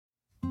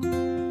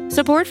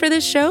Support for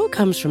this show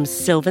comes from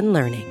Sylvan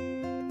Learning.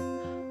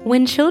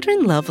 When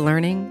children love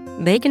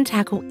learning, they can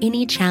tackle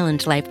any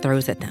challenge life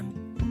throws at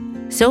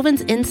them.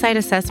 Sylvan's Insight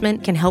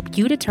Assessment can help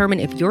you determine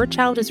if your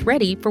child is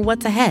ready for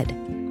what's ahead.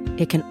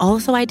 It can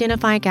also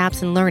identify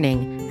gaps in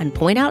learning and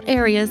point out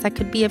areas that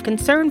could be of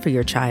concern for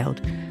your child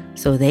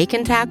so they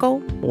can tackle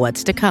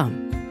what's to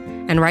come.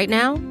 And right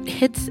now,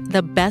 it's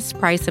the best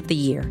price of the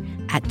year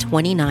at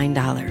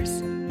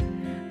 $29.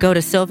 Go to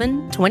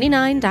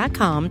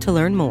sylvan29.com to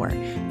learn more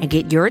and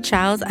get your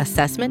child's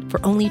assessment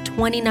for only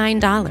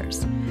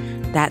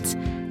 $29. That's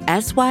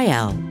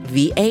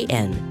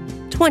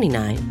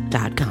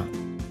SYLVAN29.com.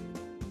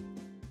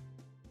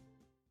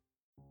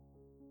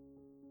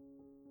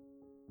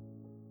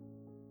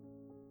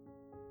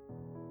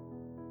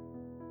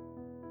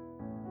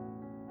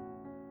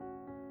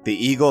 The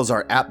Eagles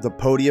are at the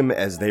podium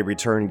as they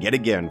return yet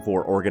again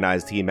for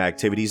organized team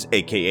activities,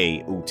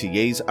 aka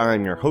OTAs.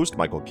 I'm your host,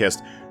 Michael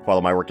Kist. Follow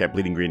my work at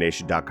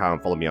bleedinggreennation.com.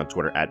 Follow me on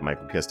Twitter at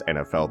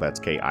MichaelKistNFL. That's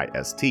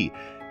KIST.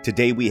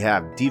 Today we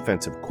have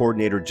defensive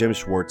coordinator Jim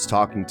Schwartz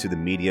talking to the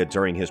media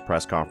during his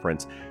press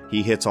conference.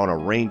 He hits on a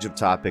range of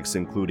topics,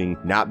 including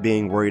not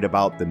being worried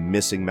about the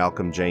missing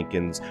Malcolm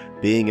Jenkins,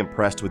 being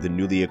impressed with the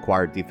newly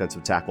acquired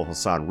defensive tackle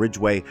Hassan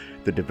Ridgeway,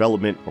 the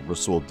development of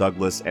Rasul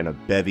Douglas, and a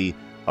bevy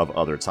of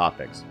other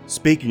topics.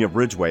 Speaking of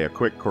Ridgeway, a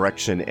quick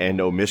correction and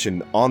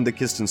omission. On the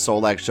Kist and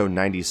Solak Show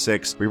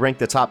 96, we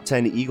ranked the top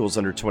 10 Eagles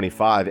under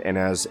 25, and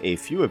as a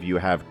few of you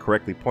have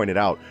correctly pointed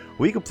out,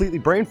 we completely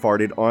brain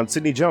farted on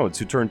Sidney Jones,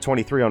 who turned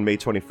 23 on May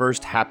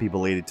 21st. Happy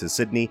belated to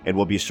Sidney, and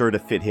we'll be sure to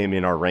fit him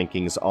in our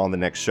rankings on the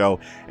next show.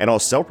 And I'll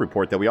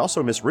self-report that we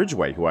also missed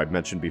Ridgeway, who I've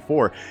mentioned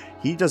before.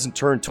 He doesn't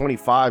turn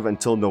 25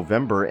 until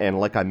November, and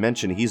like I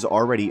mentioned, he's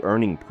already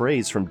earning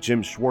praise from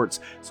Jim Schwartz,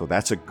 so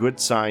that's a good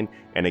sign.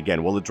 And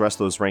again, we'll address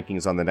those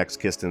rankings on the next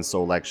Kist and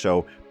Solak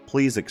show.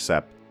 Please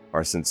accept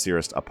our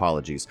sincerest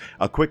apologies.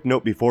 A quick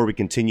note before we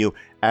continue: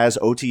 as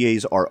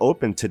OTAs are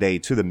open today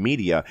to the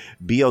media,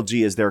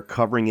 BLG is there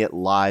covering it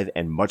live,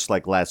 and much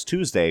like last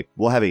Tuesday,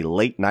 we'll have a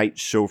late night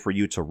show for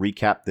you to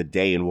recap the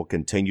day, and we'll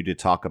continue to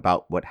talk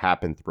about what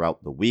happened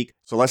throughout the week.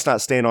 So let's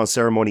not stand on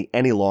ceremony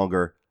any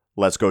longer.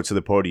 Let's go to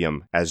the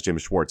podium as Jim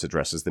Schwartz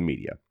addresses the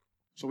media.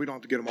 So we don't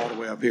have to get them all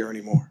the way up here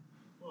anymore.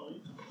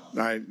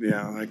 I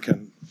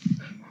can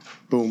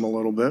boom a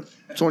little bit.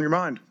 What's on your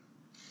mind?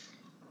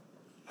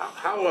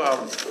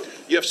 How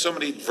you have so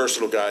many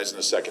versatile guys in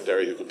the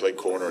secondary who can play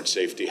corner and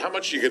safety. How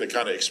much are you going to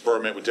kind of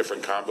experiment with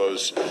different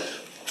combos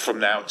from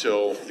now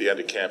till the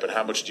end of camp, and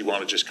how much do you want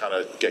to just kind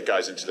of get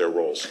guys into their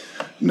roles?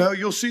 No,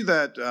 you'll see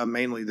that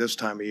mainly this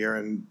time of year,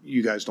 and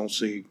you guys don't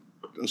see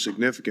a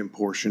significant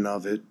portion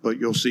of it, but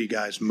you'll see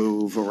guys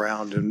move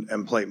around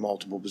and play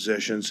multiple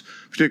positions,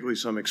 particularly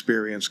some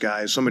experienced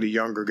guys. Some of the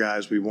younger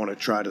guys, we want to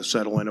try to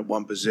settle in at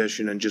one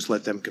position and just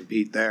let them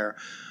compete there.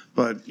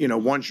 But,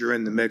 once you're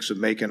in the mix of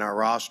making our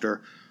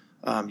roster,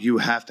 you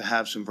have to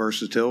have some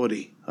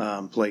versatility.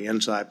 Play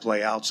inside,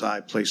 play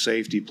outside, play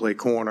safety, play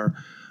corner.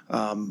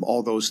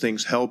 All those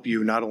things help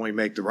you not only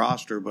make the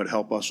roster, but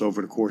help us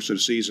over the course of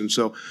the season.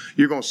 So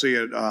you're going to see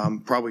it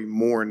probably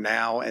more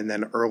now and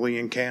then early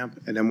in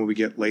camp. And then when we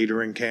get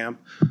later in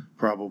camp,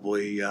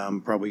 probably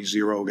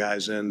zero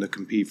guys in to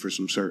compete for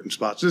some certain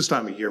spots. This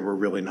time of year, we're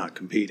really not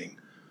competing.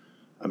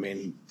 I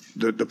mean,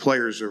 the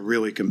players are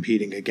really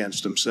competing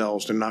against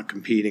themselves. They're not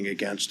competing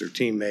against their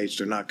teammates.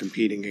 They're not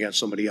competing against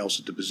somebody else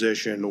at the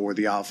position or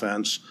the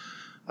offense.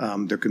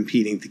 They're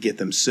competing to get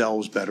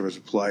themselves better as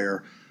a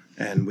player.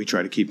 And we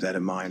try to keep that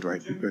in mind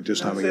right at this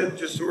time of year.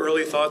 Just some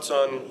early thoughts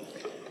on,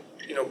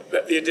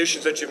 the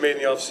additions that you've made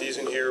in the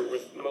offseason here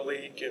with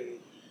Malik and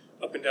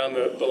up and down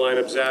the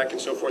lineup, Zach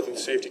and so forth, and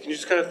safety. Can you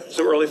just kind of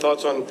some early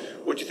thoughts on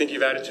what you think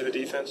you've added to the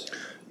defense?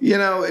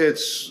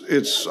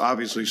 It's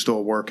obviously still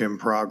a work in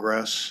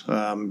progress.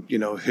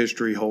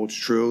 History holds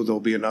true. There'll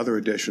be another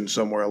addition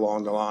somewhere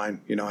along the line.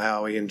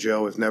 Howie and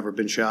Joe have never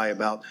been shy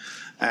about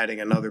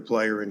adding another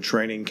player in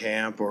training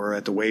camp or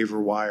at the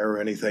waiver wire or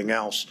anything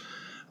else.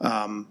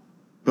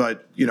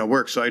 But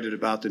we're excited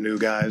about the new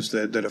guys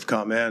that have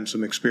come in,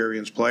 some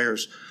experienced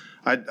players.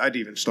 I'd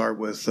even start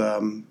with,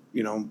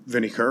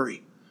 Vinny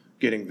Curry,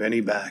 getting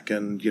Vinny back.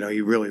 And,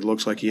 he really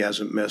looks like he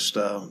hasn't missed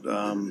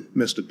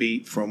a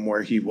beat from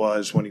where he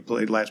was when he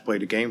last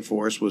played a game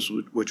for us,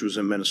 which was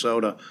in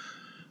Minnesota.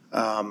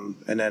 And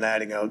then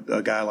adding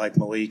a guy like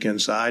Malik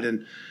inside.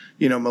 And,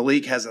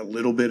 Malik has a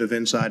little bit of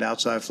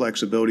inside-outside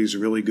flexibility. He's a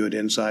really good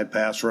inside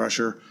pass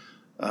rusher.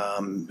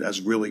 Has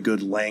really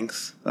good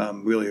length,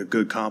 really a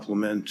good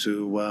complement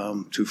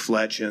to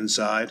Fletch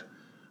inside.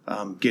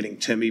 Getting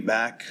Timmy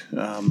back,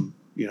 on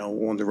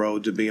the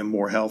road to being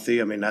more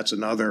healthy. I mean, that's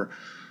another.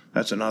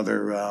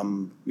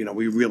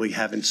 We really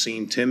haven't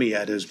seen Timmy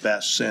at his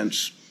best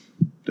since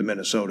the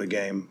Minnesota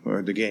game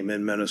or the game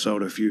in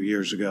Minnesota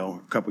a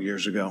couple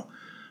years ago.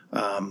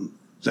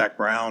 Zach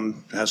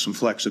Brown has some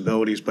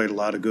flexibility. He's played a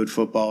lot of good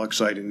football.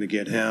 Exciting to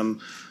get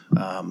him.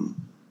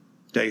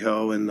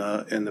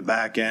 Deho in the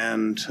back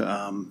end,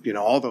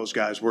 all those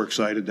guys we're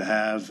excited to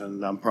have,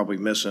 and I'm probably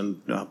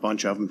missing a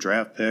bunch of them,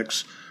 draft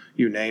picks.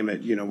 you name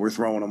it. We're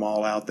throwing them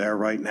all out there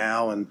right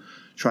now and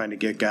trying to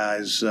get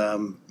guys,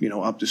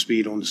 up to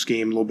speed on the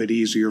scheme. A little bit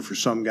easier for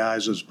some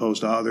guys as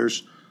opposed to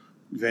others.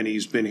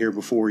 Vinny's been here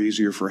before,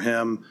 easier for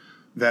him.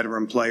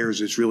 Veteran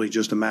players, it's really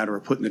just a matter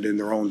of putting it in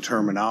their own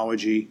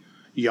terminology.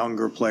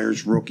 Younger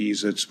players,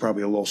 rookies, it's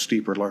probably a little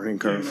steeper learning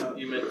curve.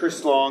 You meant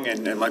Chris Long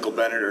and Michael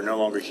Bennett are no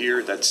longer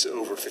here. That's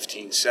over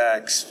 15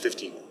 sacks,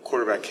 50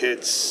 quarterback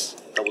hits,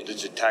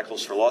 double-digit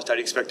tackles for loss. How do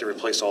you expect to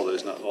replace all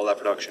that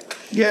production?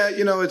 Yeah,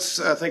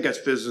 I think that's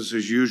business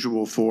as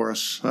usual for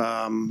us.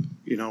 From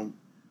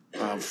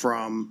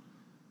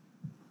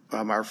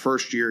our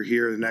first year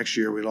here, the next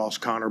year we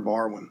lost Connor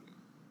Barwin,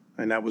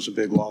 and that was a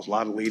big loss. A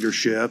lot of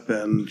leadership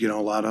and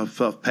a lot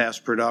of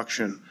past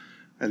production.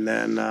 And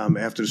then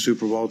after the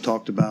Super Bowl,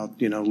 talked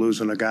about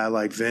losing a guy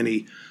like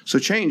Vinny. So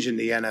change in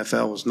the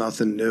NFL is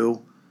nothing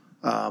new.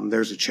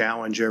 There's a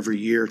challenge every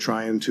year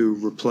trying to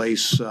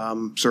replace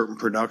certain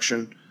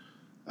production.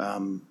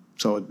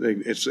 So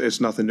it's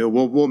nothing new.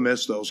 We'll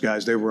miss those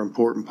guys. They were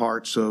important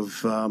parts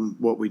of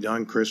what we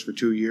done. Chris for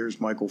 2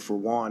 years, Michael for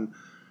 1.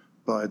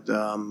 But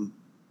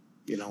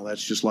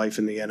that's just life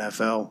in the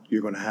NFL.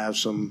 You're going to have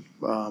some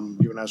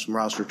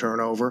roster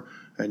turnover,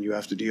 and you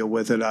have to deal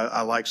with it.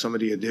 I like some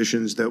of the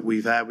additions that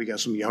we've had. We got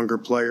some younger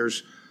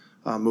players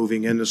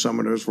moving into some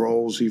of those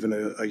roles. Even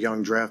a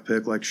young draft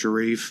pick like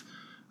Sharif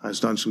has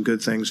done some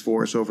good things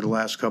for us over the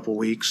last couple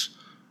weeks.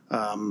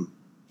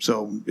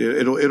 So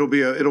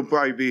it'll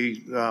probably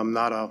be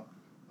not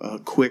a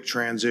quick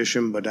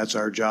transition, but that's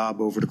our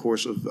job over the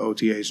course of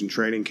OTAs and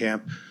training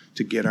camp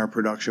to get our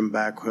production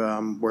back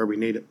where we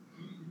need it.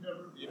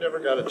 You never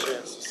got a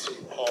chance to see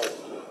Paul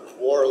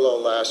Warlow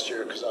last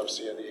year because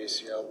obviously he had the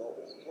ACL.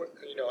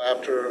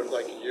 After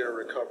like a year of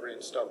recovery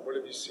and stuff, what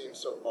have you seen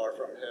so far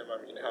from him? I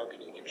mean, how can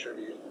he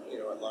contribute,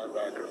 at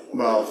linebacker?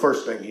 Well,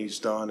 first thing he's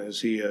done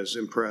is he has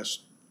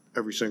impressed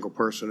every single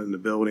person in the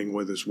building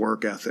with his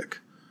work ethic.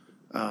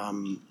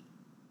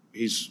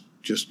 He's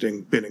just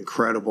been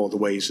incredible the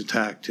way he's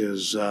attacked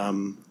his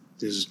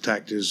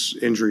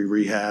injury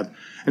rehab,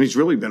 and he's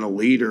really been a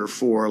leader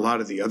for a lot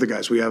of the other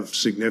guys. We have a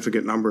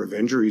significant number of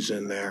injuries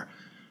in there,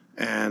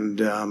 and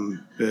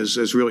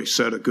has really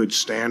set a good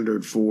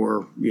standard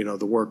for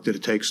the work that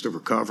it takes to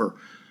recover.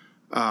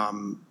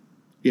 And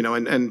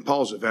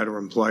Paul's a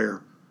veteran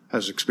player,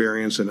 has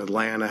experience in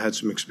Atlanta, had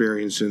some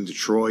experience in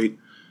Detroit.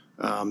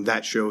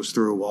 That shows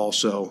through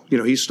also.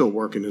 He's still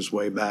working his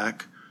way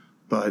back,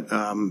 but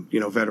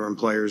veteran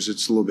players,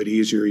 it's a little bit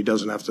easier. He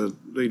doesn't have to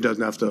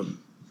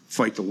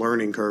fight the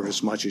learning curve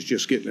as much as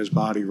just getting his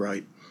body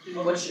right.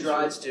 What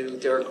strides do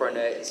Derek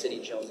Barnett and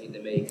Sidney Jones need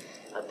to make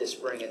this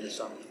spring and this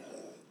summer?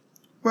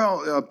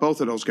 Well,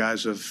 both of those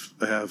guys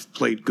have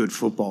played good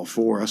football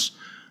for us.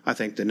 I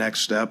think the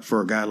next step for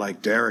a guy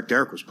like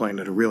Derek was playing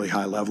at a really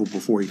high level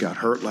before he got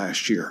hurt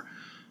last year.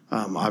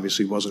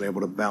 Obviously wasn't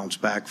able to bounce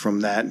back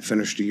from that and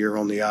finish the year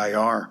on the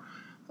IR.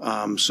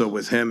 So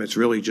with him, it's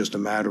really just a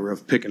matter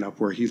of picking up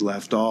where he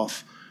left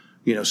off.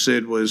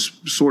 Sid was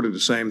sort of the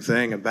same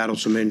thing and battled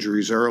some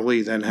injuries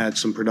early, then had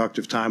some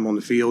productive time on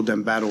the field,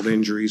 then battled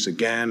injuries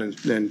again, and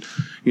then,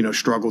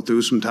 struggled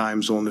through some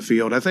times on the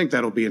field. I think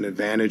that'll be an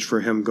advantage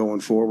for him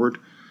going forward.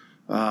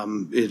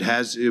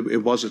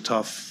 It was a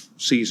tough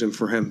season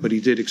for him, but he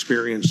did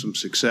experience some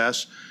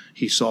success.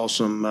 He saw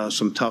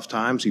some tough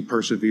times. He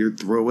persevered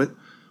through it.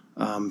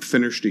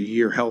 Finished a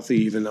year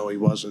healthy, even though he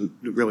wasn't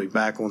really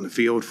back on the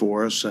field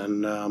for us.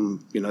 And,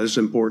 this is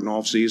an important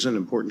offseason,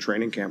 important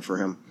training camp for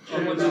him.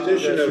 In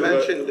addition, you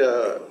mentioned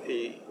a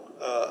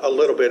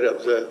little bit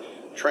of the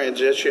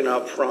transition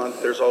up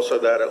front. There's also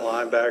that at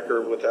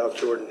linebacker without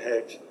Jordan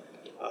Hicks.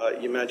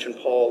 You mentioned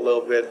Paul a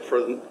little bit for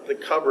the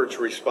coverage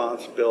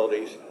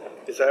responsibilities.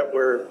 Is that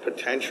where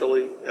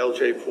potentially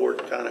L.J.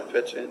 Fort kind of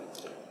fits in?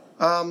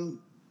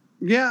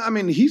 Yeah, I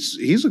mean,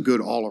 he's a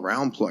good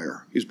all-around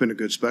player. He's been a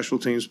good special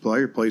teams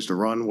player, plays the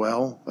run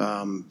well,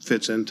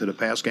 fits into the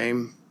pass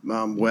game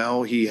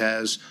well. He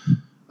has,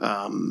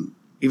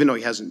 even though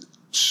he hasn't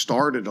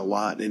started a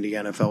lot in the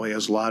NFL, he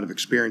has a lot of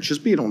experience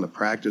just being on the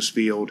practice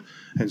field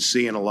and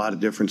seeing a lot of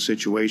different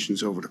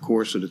situations over the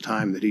course of the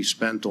time that he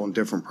spent on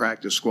different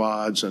practice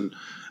squads. And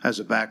as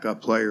a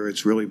backup player,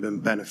 it's really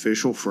been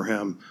beneficial for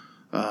him.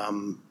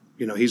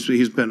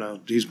 He's been a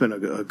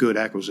good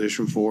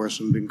acquisition for us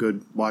and been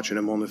good watching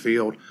him on the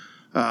field.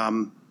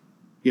 Jordan,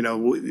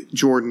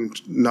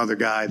 another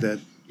guy that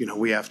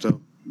we have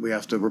to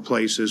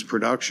replace his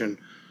production.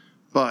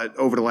 But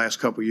over the last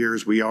couple of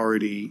years, we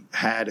already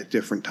had at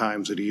different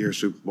times of the year,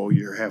 Super Bowl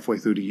year, halfway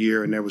through the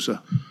year, and there was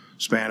a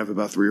span of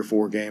about 3 or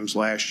 4 games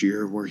last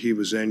year where he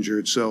was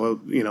injured.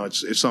 So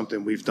it's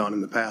something we've done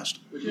in the past.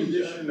 With the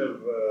addition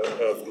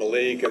of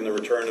Malik and the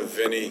return of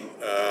Vinny.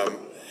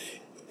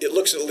 It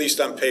looks, at least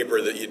on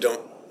paper, that you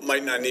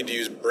might not need to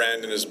use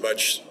Brandon as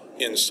much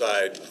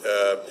inside.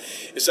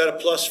 Is that a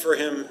plus for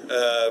him,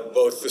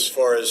 both as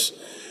far as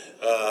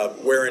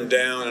wearing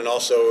down and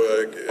also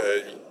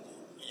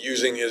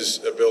using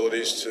his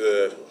abilities to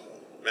the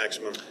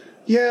maximum?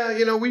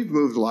 Yeah, we've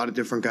moved a lot of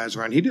different guys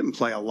around. He didn't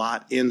play a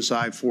lot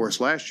inside for us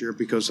last year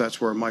because that's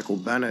where Michael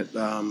Bennett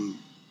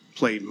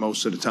played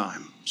most of the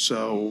time.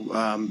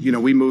 So,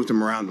 we moved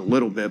him around a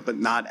little bit, but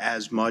not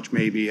as much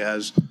maybe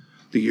as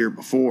the year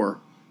before.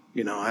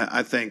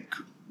 I think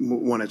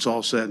when it's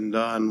all said and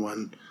done,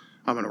 when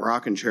I'm in a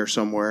rocking chair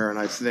somewhere and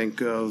I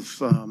think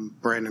of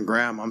Brandon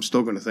Graham, I'm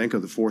still going to think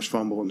of the forced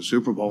fumble in the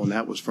Super Bowl, and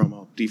that was from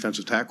a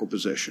defensive tackle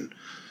position.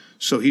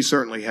 So he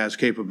certainly has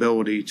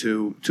capability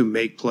to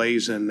make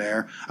plays in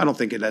there. I don't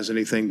think it has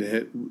anything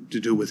to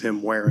do with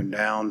him wearing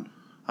down.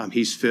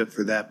 He's fit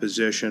for that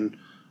position.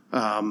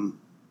 And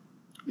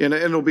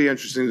it'll be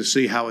interesting to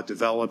see how it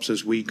develops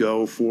as we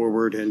go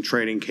forward in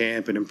training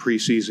camp and in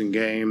preseason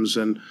games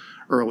and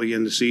early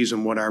in the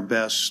season, what our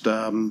best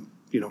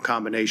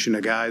combination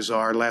of guys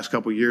are. Last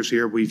couple of years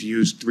here, we've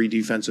used 3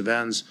 defensive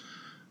ends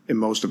in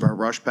most of our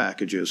rush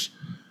packages.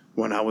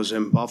 When I was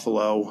in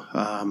Buffalo,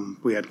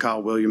 we had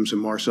Kyle Williams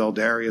and Marcel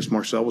Darius.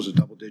 Marcel was a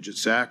double-digit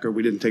sacker.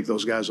 We didn't take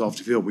those guys off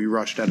the field. We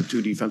rushed out of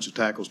 2 defensive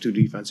tackles, 2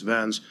 defensive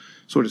ends.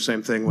 Sort of the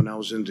same thing when I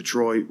was in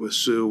Detroit with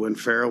Sue and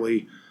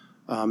Fairley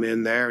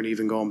in there, and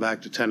even going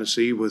back to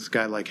Tennessee with a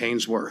guy like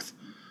Hainsworth.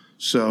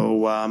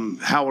 So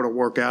how it'll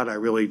work out, I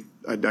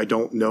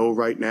don't know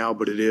right now,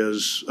 but it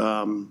is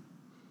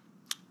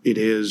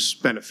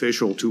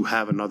beneficial to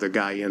have another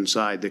guy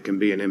inside that can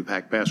be an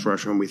impact pass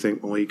rusher, and we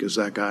think Malik is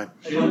that guy.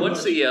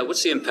 What's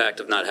the impact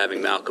of not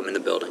having Malcolm in the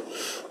building?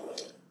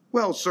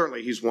 Well,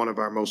 certainly he's one of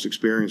our most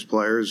experienced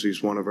players.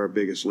 He's one of our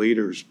biggest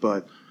leaders,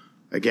 but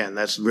again,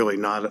 that's really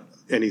not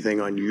anything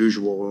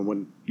unusual. And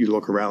when you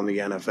look around the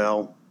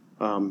NFL,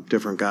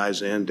 different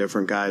guys in,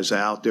 different guys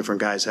out, different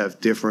guys have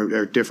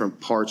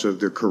different parts of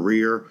their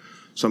career.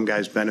 Some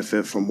guys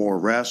benefit from more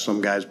rest.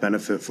 Some guys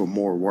benefit from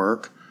more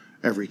work.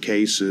 Every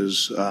case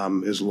is a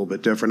little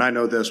bit different. I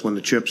know this: when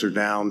the chips are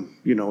down,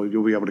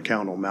 you'll be able to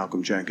count on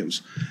Malcolm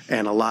Jenkins,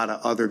 and a lot of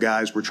other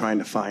guys were trying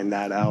to find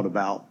that out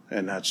about,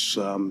 and that's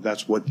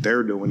what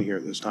they're doing here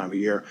at this time of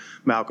year.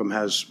 Malcolm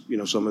has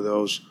some of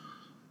those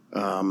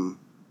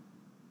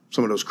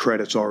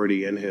credits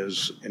already in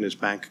his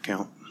bank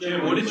account.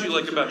 Jim, what did you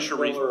like about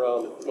Sharif?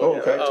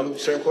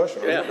 Same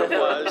question.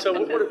 Yeah. So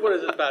what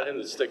is it about him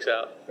that sticks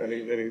out?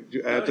 Any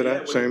add to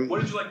that? Same.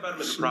 What did you like about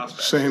him as a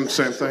prospect?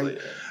 Same thing.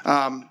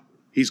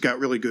 He's got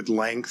really good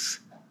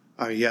length.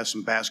 He has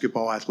some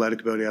basketball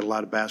athletic ability. He had a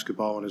lot of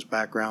basketball in his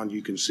background.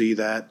 You can see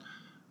that.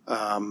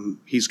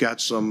 He's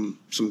got some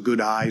good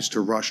eyes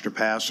to rush the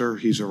passer.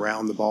 He's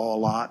around the ball a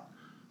lot.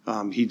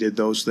 He did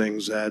those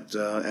things at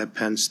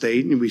Penn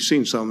State, and we've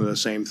seen some of the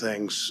same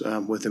things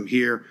with him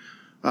here.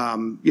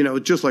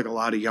 Just like a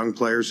lot of young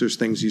players, there's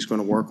things he's going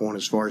to work on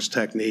as far as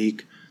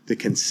technique, the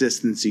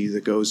consistency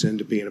that goes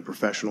into being a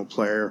professional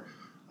player.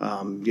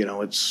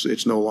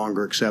 It's no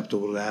longer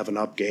acceptable to have an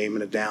up game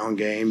and a down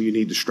game. You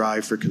need to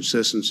strive for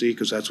consistency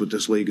because that's what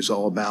this league is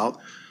all about.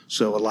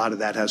 So a lot of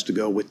that has to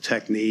go with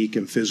technique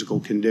and physical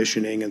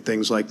conditioning and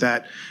things like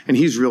that. And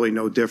he's really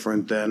no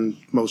different than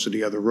most of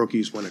the other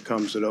rookies when it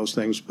comes to those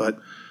things. But,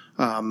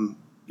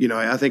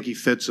 I think he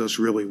fits us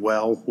really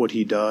well, what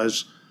he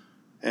does.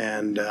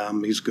 And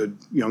he's a good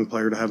young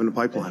player to have in the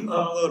pipeline.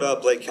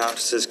 Followed Blake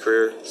Countess's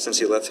career since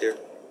he left here?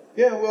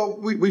 Yeah, well,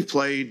 we've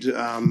played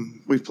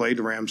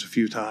the Rams a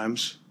few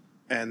times,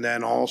 and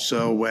then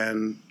also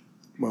when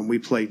we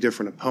play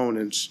different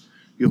opponents,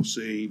 you'll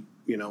see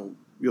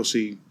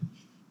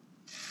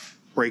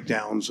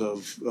breakdowns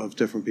of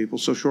different people.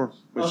 So sure,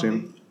 we've seen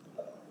him.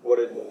 What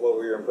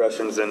were your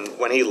impressions? And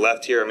when he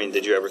left here,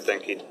 did you ever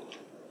think he'd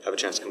have a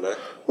chance to come back?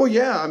 Well,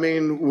 yeah,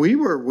 we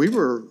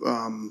were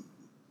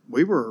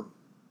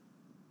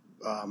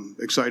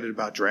excited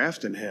about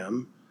drafting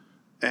him.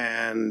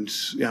 And,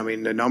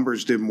 the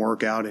numbers didn't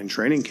work out in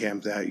training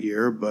camp that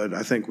year, but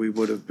I think we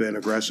would have been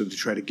aggressive to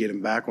try to get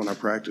him back on our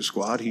practice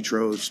squad. He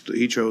chose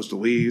to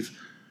leave.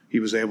 He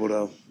was able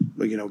to,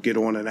 get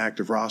on an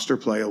active roster,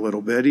 play a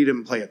little bit. He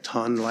didn't play a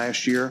ton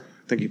last year.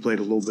 I think he played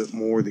a little bit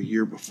more the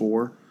year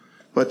before.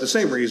 But the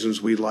same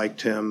reasons we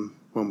liked him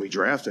when we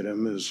drafted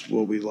him is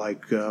what we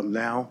like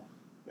now.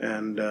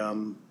 And,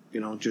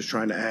 just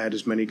trying to add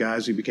as many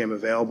guys. He became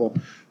available.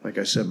 Like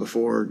I said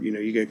before,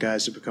 you get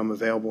guys that become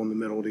available in the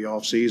middle of the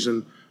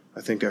offseason.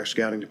 I think our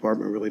scouting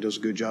department really does a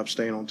good job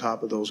staying on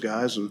top of those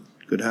guys, and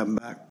good to have them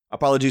back.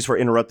 Apologies for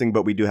interrupting,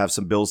 but we do have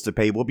some bills to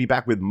pay. We'll be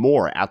back with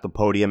more at the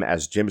podium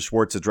as Jim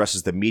Schwartz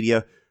addresses the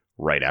media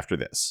right after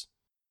this.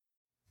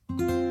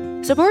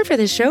 Support for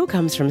this show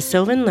comes from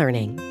Sylvan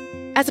Learning.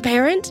 As a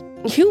parent,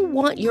 you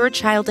want your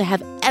child to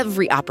have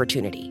every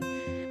opportunity.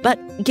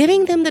 But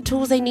giving them the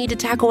tools they need to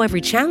tackle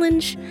every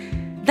challenge,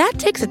 that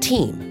takes a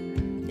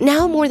team.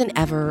 Now more than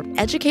ever,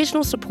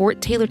 educational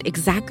support tailored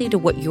exactly to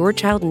what your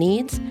child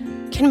needs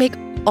can make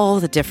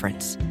all the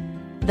difference.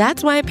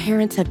 That's why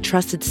parents have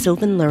trusted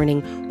Sylvan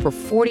Learning for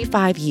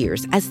 45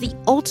 years as the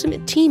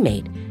ultimate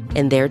teammate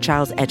in their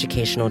child's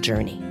educational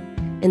journey,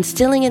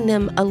 instilling in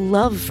them a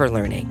love for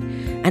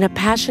learning and a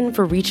passion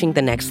for reaching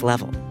the next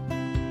level.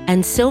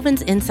 And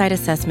Sylvan's Insight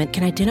Assessment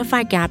can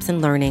identify gaps in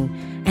learning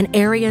and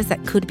areas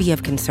that could be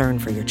of concern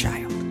for your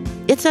child.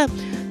 It's a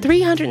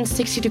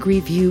 360-degree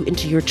view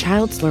into your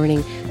child's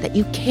learning that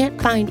you can't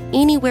find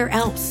anywhere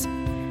else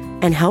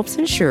and helps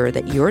ensure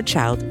that your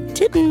child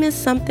didn't miss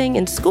something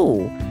in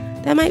school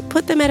that might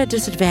put them at a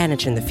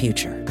disadvantage in the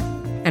future.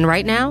 And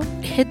right now,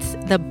 it's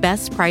the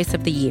best price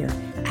of the year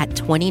at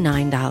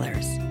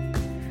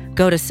 $29.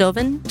 Go to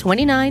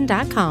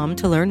sylvan29.com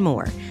to learn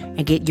more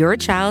and get your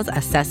child's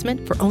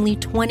assessment for only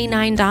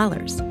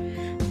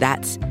 $29.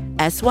 That's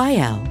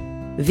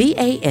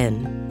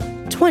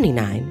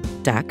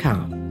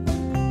SYLVAN29.com.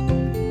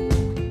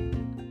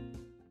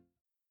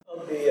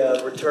 Of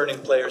the returning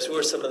players, who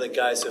are some of the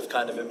guys who have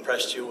kind of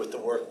impressed you with the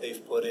work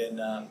they've put in,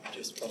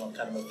 just from a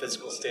kind of a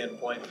physical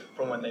standpoint,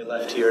 from when they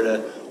left here to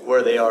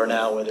where they are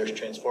now, whether it's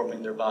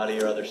transforming their body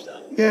or other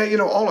stuff? Yeah,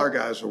 all our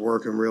guys are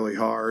working really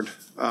hard.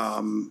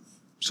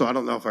 So I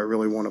don't know if I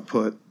really want to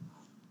put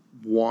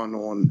one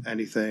on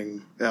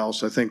anything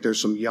else. I think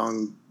there's some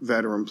young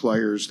veteran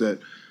players that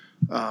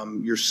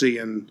you're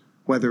seeing,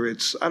 whether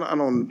it's, I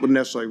don't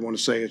necessarily want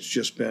to say it's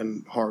just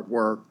been hard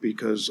work,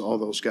 because all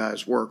those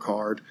guys work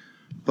hard,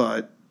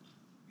 but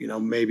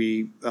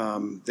maybe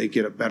they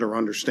get a better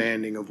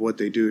understanding of what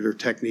they do. Their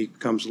technique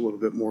becomes a little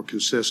bit more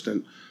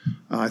consistent.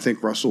 I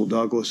think Russell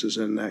Douglas is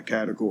in that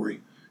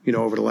category.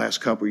 Over the last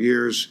couple of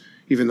years,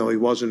 even though he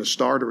wasn't a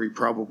starter, he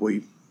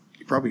probably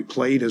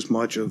played as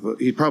much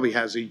he probably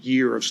has a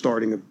year of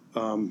starting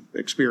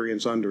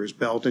experience under his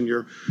belt, and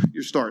you're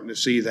starting to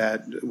see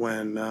that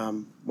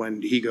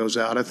when he goes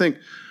out. I think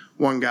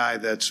one guy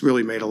that's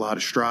really made a lot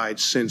of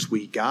strides since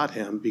we got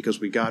him,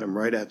 because we got him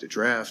right at the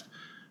draft,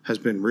 has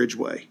been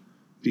Ridgeway,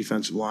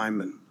 defensive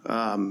lineman.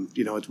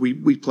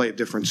 We play a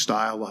different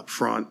style up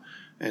front,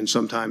 and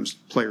sometimes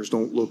players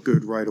don't look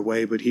good right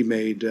away, but he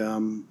made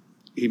a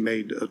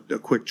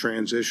quick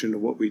transition to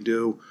what we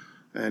do,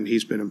 and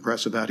he's been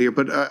impressive out here.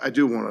 But I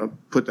do want to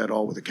put that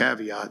all with a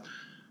caveat.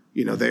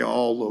 They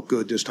all look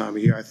good this time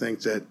of year. I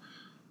think that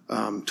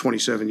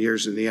 27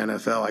 years in the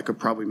NFL, I could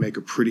probably make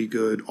a pretty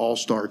good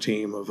all-star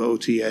team of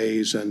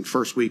OTAs and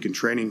first week in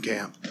training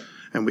camp,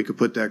 and we could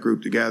put that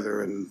group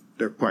together, and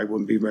there probably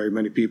wouldn't be very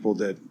many people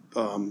that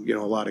a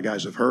lot of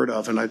guys have heard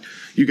of. And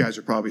you guys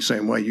are probably the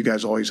same way. You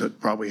guys always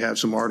probably have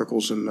some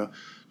articles in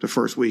the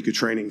first week of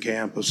training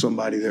camp of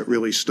somebody that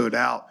really stood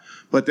out.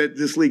 But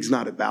this league's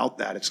not about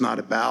that. It's not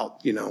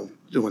about,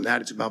 doing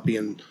that. It's about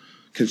being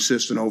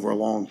consistent over a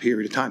long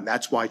period of time.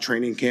 That's why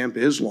training camp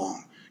is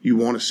long. You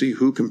want to see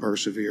who can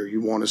persevere.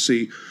 You want to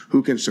see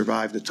who can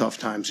survive the tough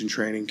times in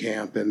training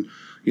camp, and,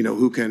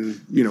 who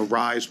can,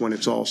 rise when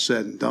it's all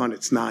said and done.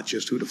 It's not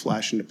just who the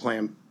flash in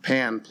the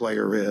pan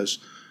player is.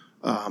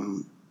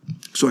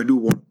 So I do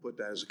want to put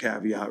that as a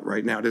caveat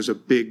right now. There's a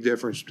big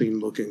difference between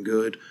looking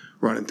good,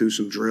 running through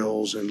some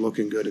drills, and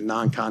looking good in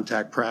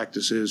non-contact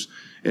practices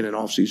in an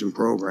off-season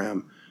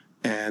program,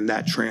 and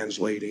that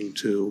translating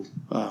to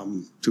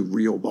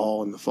real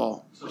ball in the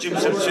fall. Jim,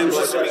 you mentioned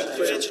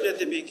at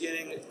the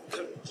beginning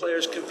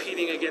players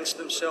competing against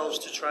themselves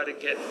to try to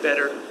get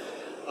better.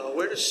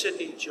 Where does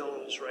Sidney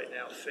Jones right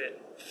now fit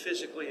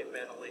physically and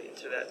mentally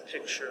into that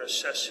picture?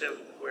 Assess him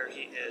where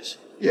he is.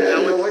 Yeah,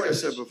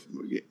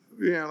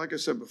 like I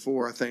said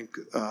before, I think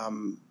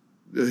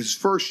his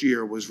first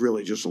year was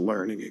really just a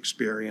learning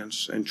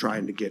experience and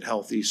trying to get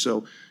healthy.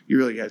 So you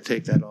really got to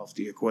take that off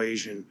the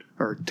equation,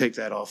 or take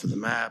that off of the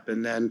map.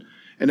 And then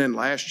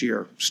last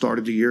year,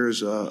 started the year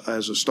as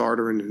a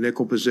starter in the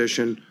nickel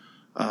position.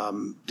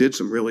 Did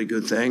some really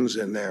good things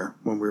in there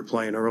when we were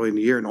playing early in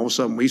the year, and all of a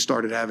sudden we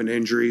started having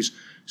injuries,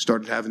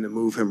 started having to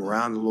move him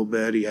around a little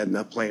bit. He ended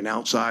up playing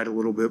outside a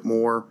little bit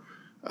more.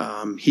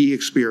 He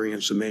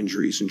experienced some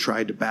injuries and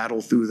tried to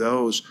battle through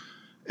those,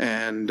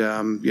 and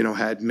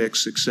had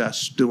mixed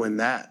success doing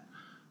that.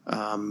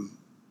 And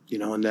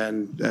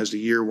then as the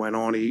year went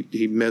on,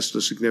 he missed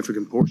a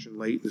significant portion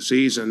late in the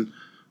season,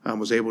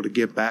 was able to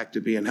get back to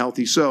being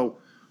healthy. So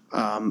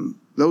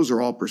those are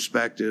all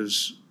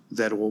perspectives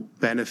that will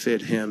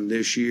benefit him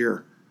this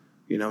year.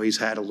 He's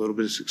had a little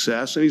bit of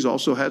success, and he's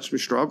also had some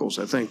struggles.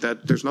 I think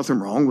that there's nothing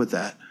wrong with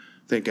that.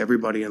 I think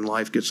everybody in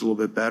life gets a little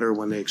bit better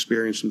when they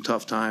experience some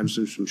tough times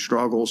and some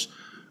struggles.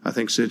 I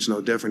think Sid's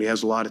no different. He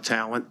has a lot of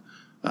talent.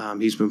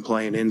 He's been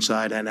playing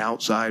inside and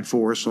outside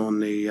for us on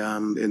the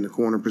in the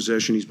corner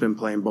position. He's been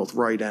playing both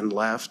right and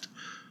left.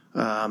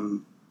 But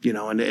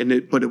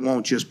it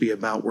won't just be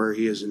about where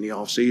he is in the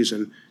off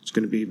season. It's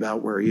going to be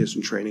about where he is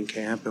in training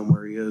camp and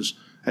where he is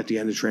at the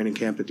end of training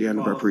camp, at the end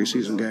of our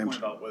preseason games.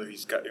 About whether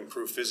he's got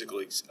improved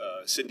physically.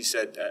 Sidney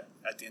said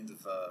at the end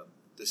of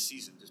this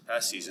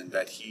past season,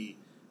 that he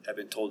had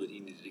been told that he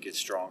needed to get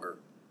stronger.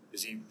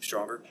 Is he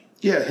stronger?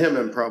 Yeah, him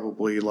and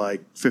probably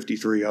like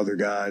 53 other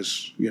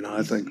guys.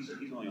 I think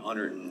he's only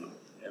 100, and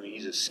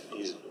he's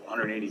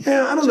 180 pounds.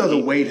 Yeah, I don't know.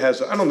 The weight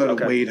has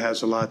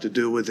a lot to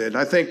do with it.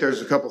 I think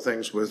there's a couple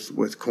things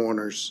with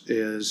corners.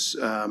 Is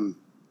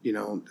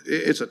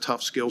it's a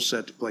tough skill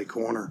set to play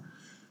corner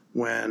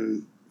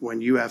when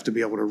you have to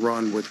be able to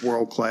run with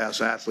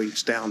world-class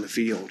athletes down the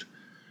field.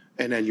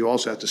 And then you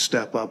also have to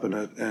step up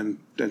and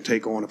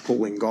take on a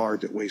pulling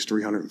guard that weighs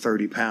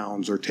 330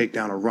 pounds, or take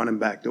down a running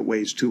back that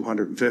weighs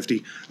 250.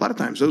 A lot of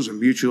times those are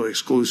mutually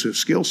exclusive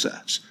skill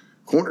sets.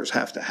 Corners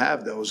have to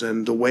have those.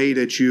 And the way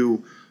that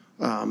you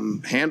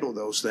handle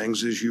those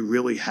things is you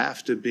really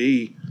have to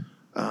be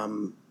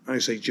I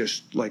say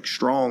just like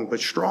strong, but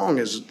strong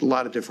is a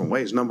lot of different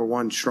ways. Number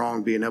one,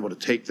 strong, being able to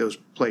take those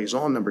plays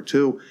on. Number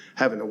two,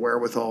 having the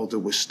wherewithal to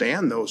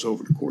withstand those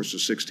over the course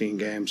of 16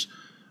 games.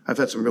 I've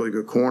had some really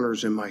good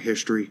corners in my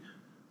history.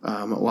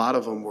 A lot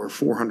of them were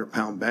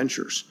 400-pound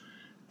benchers.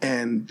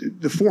 And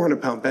the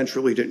 400-pound bench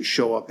really didn't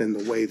show up in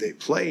the way they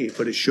played,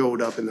 but it showed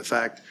up in the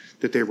fact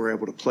that they were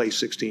able to play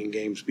 16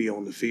 games, be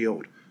on the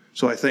field.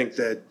 So I think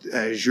that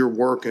as you're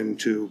working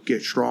to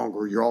get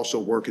stronger, you're also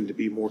working to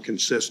be more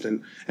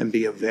consistent and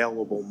be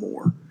available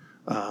more.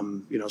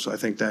 So I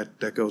think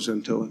that goes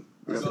into it.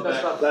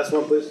 Last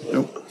one, please.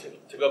 Nope.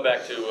 To go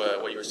back to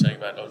what you were saying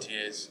about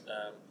OTAs,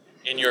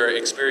 in your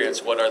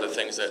experience, what are the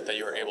things that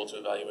you were able to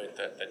evaluate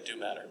that do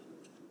matter?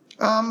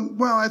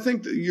 Well, I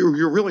think that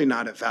you're really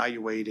not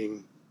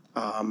evaluating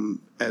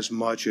as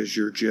much as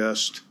you're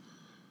just,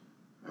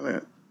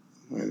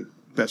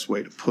 best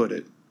way to put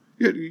it.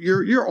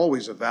 You're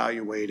always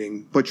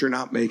evaluating, but you're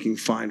not making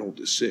final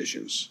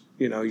decisions.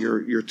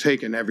 You're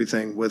taking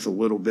everything with a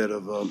little bit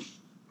of a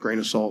grain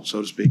of salt,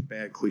 so to speak,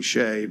 bad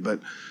cliche, but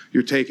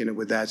you're taking it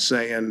with that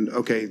saying,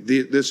 okay,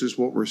 this is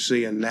what we're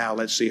seeing now.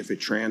 Let's see if it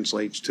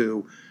translates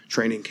to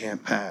training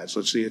camp pads.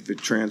 Let's see if it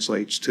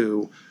translates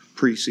to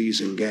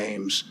preseason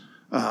games.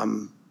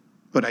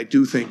 But I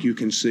do think you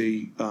can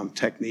see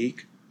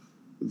technique,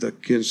 the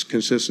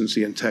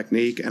consistency in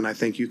technique, and I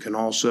think you can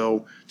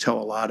also tell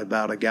a lot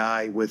about a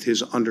guy with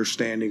his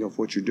understanding of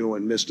what you're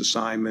doing, missed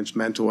assignments,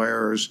 mental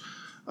errors,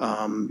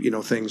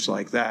 things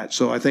like that.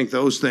 So I think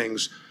those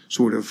things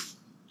sort of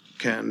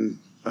can,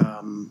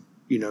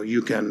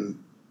 you can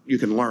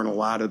learn a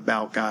lot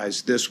about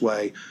guys this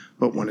way,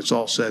 but when it's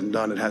all said and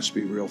done, it has to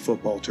be real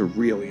football to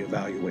really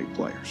evaluate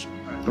players.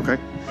 Okay?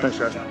 Thanks,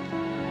 guys.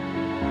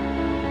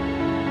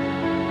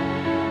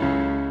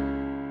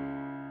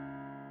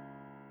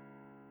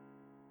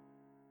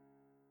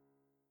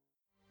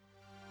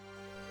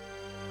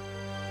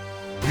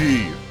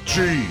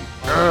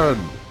 PGN